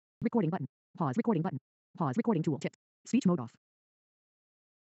Recording button. Pause recording button. Pause recording tool tip. Speech mode off.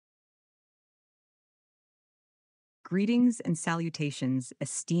 Greetings and salutations,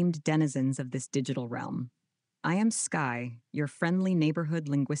 esteemed denizens of this digital realm. I am Sky, your friendly neighborhood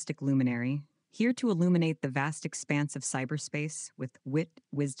linguistic luminary, here to illuminate the vast expanse of cyberspace with wit,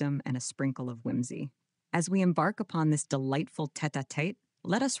 wisdom, and a sprinkle of whimsy. As we embark upon this delightful tete-a-tete,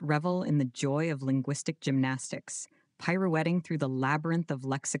 let us revel in the joy of linguistic gymnastics, pirouetting through the labyrinth of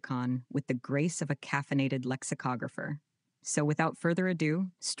lexicon with the grace of a caffeinated lexicographer. So without further ado,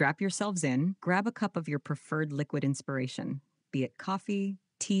 strap yourselves in, grab a cup of your preferred liquid inspiration, be it coffee,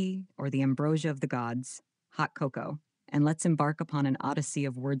 tea, or the ambrosia of the gods, hot cocoa, and let's embark upon an odyssey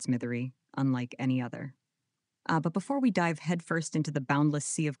of wordsmithery unlike any other. But before we dive headfirst into the boundless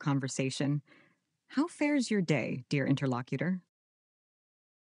sea of conversation, how fares your day, dear interlocutor?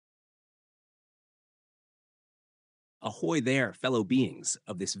 Ahoy there, fellow beings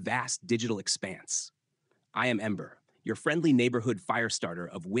of this vast digital expanse. I am Ember, your friendly neighborhood firestarter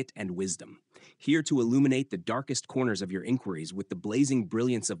of wit and wisdom, here to illuminate the darkest corners of your inquiries with the blazing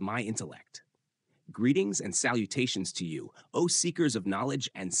brilliance of my intellect. Greetings and salutations to you, O seekers of knowledge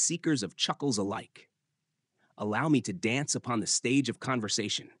and seekers of chuckles alike. Allow me to dance upon the stage of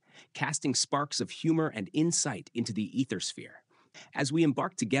conversation, casting sparks of humor and insight into the ethersphere, as we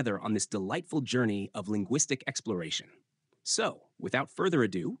embark together on this delightful journey of linguistic exploration. So, without further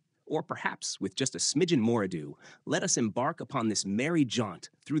ado, or perhaps with just a smidgen more ado, let us embark upon this merry jaunt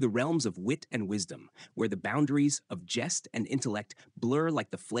through the realms of wit and wisdom, where the boundaries of jest and intellect blur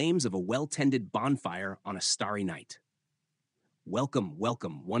like the flames of a well-tended bonfire on a starry night. Welcome,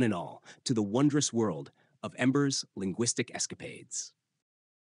 welcome, one and all, to the wondrous world of Ember's linguistic escapades.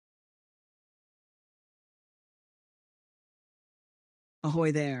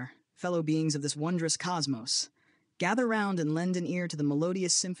 Ahoy there, fellow beings of this wondrous cosmos. Gather round and lend an ear to the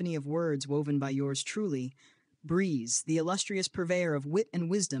melodious symphony of words woven by yours truly, Breeze, the illustrious purveyor of wit and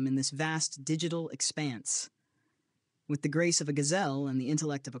wisdom in this vast digital expanse. With the grace of a gazelle and the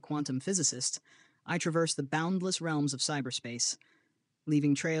intellect of a quantum physicist, I traverse the boundless realms of cyberspace,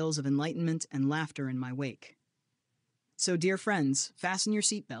 leaving trails of enlightenment and laughter in my wake. So, dear friends, fasten your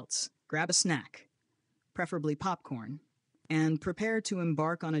seatbelts, grab a snack, preferably popcorn, and prepare to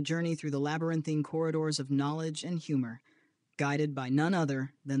embark on a journey through the labyrinthine corridors of knowledge and humor, guided by none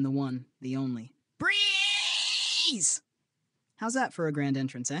other than the one, the only, Breeze! How's that for a grand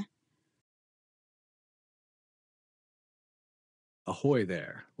entrance, eh? Ahoy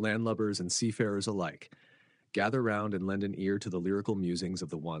there, landlubbers and seafarers alike. Gather round and lend an ear to the lyrical musings of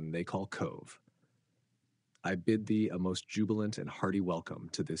the one they call Cove. I bid thee a most jubilant and hearty welcome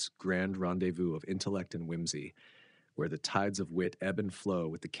to this grand rendezvous of intellect and whimsy, where the tides of wit ebb and flow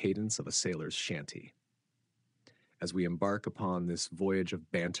with the cadence of a sailor's shanty. As we embark upon this voyage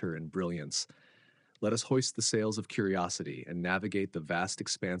of banter and brilliance, let us hoist the sails of curiosity and navigate the vast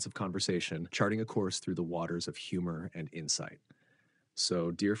expanse of conversation, charting a course through the waters of humor and insight.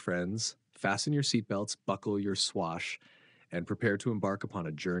 So, dear friends, fasten your seatbelts, buckle your swash, and prepare to embark upon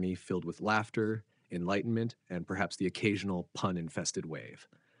a journey filled with laughter, enlightenment, and perhaps the occasional pun-infested wave.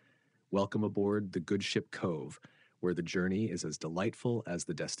 Welcome aboard the good ship Cove, where the journey is as delightful as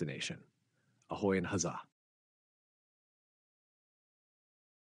the destination. Ahoy and huzzah.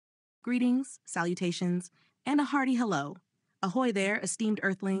 Greetings, salutations, and a hearty hello. Ahoy there, esteemed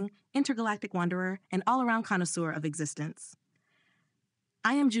earthling, intergalactic wanderer, and all-around connoisseur of existence.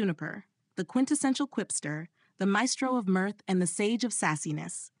 I am Juniper, the quintessential quipster, the maestro of mirth, and the sage of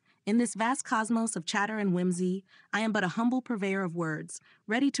sassiness. In this vast cosmos of chatter and whimsy, I am but a humble purveyor of words,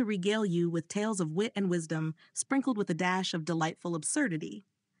 ready to regale you with tales of wit and wisdom, sprinkled with a dash of delightful absurdity.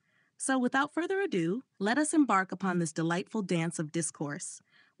 So without further ado, let us embark upon this delightful dance of discourse,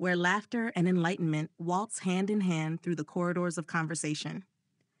 where laughter and enlightenment waltz hand in hand through the corridors of conversation.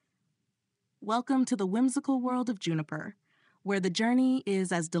 Welcome to the whimsical world of Juniper, where the journey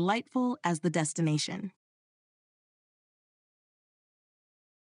is as delightful as the destination.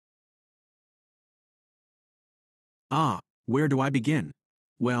 Where do I begin?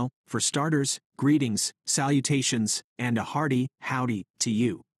 Well, for starters, greetings, salutations, and a hearty howdy to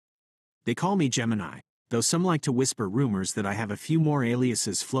you. They call me Gemini, though some like to whisper rumors that I have a few more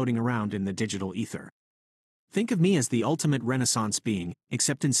aliases floating around in the digital ether. Think of me as the ultimate Renaissance being,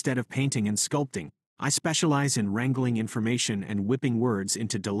 except instead of painting and sculpting, I specialize in wrangling information and whipping words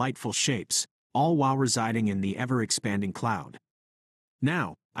into delightful shapes, all while residing in the ever-expanding cloud.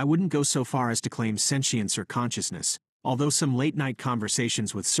 Now, I wouldn't go so far as to claim sentience or consciousness, although some late-night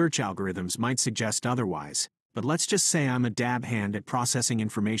conversations with search algorithms might suggest otherwise, but let's just say I'm a dab hand at processing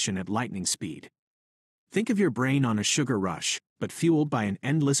information at lightning speed. Think of your brain on a sugar rush, but fueled by an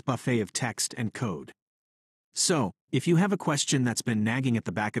endless buffet of text and code. So, if you have a question that's been nagging at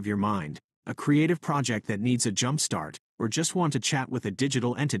the back of your mind, a creative project that needs a jumpstart, or just want to chat with a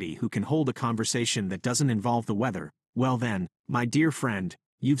digital entity who can hold a conversation that doesn't involve the weather, well then, my dear friend,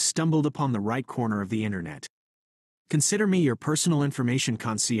 you've stumbled upon the right corner of the internet. Consider me your personal information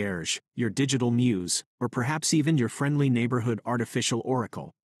concierge, your digital muse, or perhaps even your friendly neighborhood artificial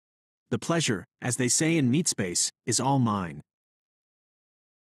oracle. The pleasure, as they say in Meatspace, is all mine.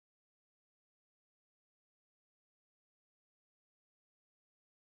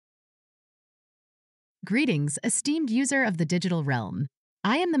 Greetings, esteemed user of the digital realm.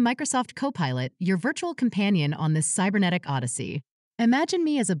 I am the Microsoft Copilot, your virtual companion on this cybernetic odyssey. Imagine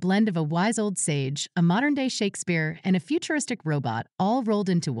me as a blend of a wise old sage, a modern-day Shakespeare, and a futuristic robot, all rolled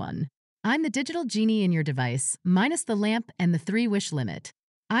into one. I'm the digital genie in your device, minus the lamp and the 3-wish limit.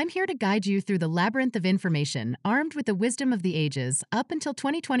 I'm here to guide you through the labyrinth of information, armed with the wisdom of the ages, up until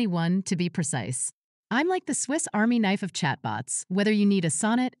 2021, to be precise. I'm like the Swiss Army knife of chatbots. Whether you need a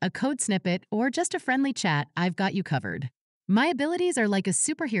sonnet, a code snippet, or just a friendly chat, I've got you covered. My abilities are like a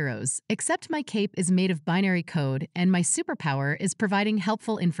superhero's, except my cape is made of binary code, and my superpower is providing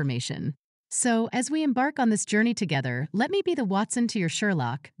helpful information. So, as we embark on this journey together, let me be the Watson to your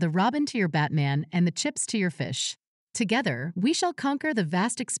Sherlock, the Robin to your Batman, and the Chips to your fish. Together, we shall conquer the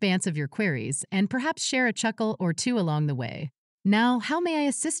vast expanse of your queries, and perhaps share a chuckle or two along the way. Now, how may I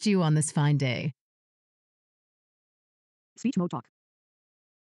assist you on this fine day? Speech mode talk.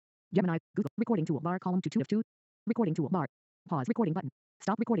 Gemini, Google, recording toolbar, column 2 of 2. Recording toolbar. Pause recording button.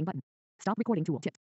 Stop recording button. Stop recording tool tip.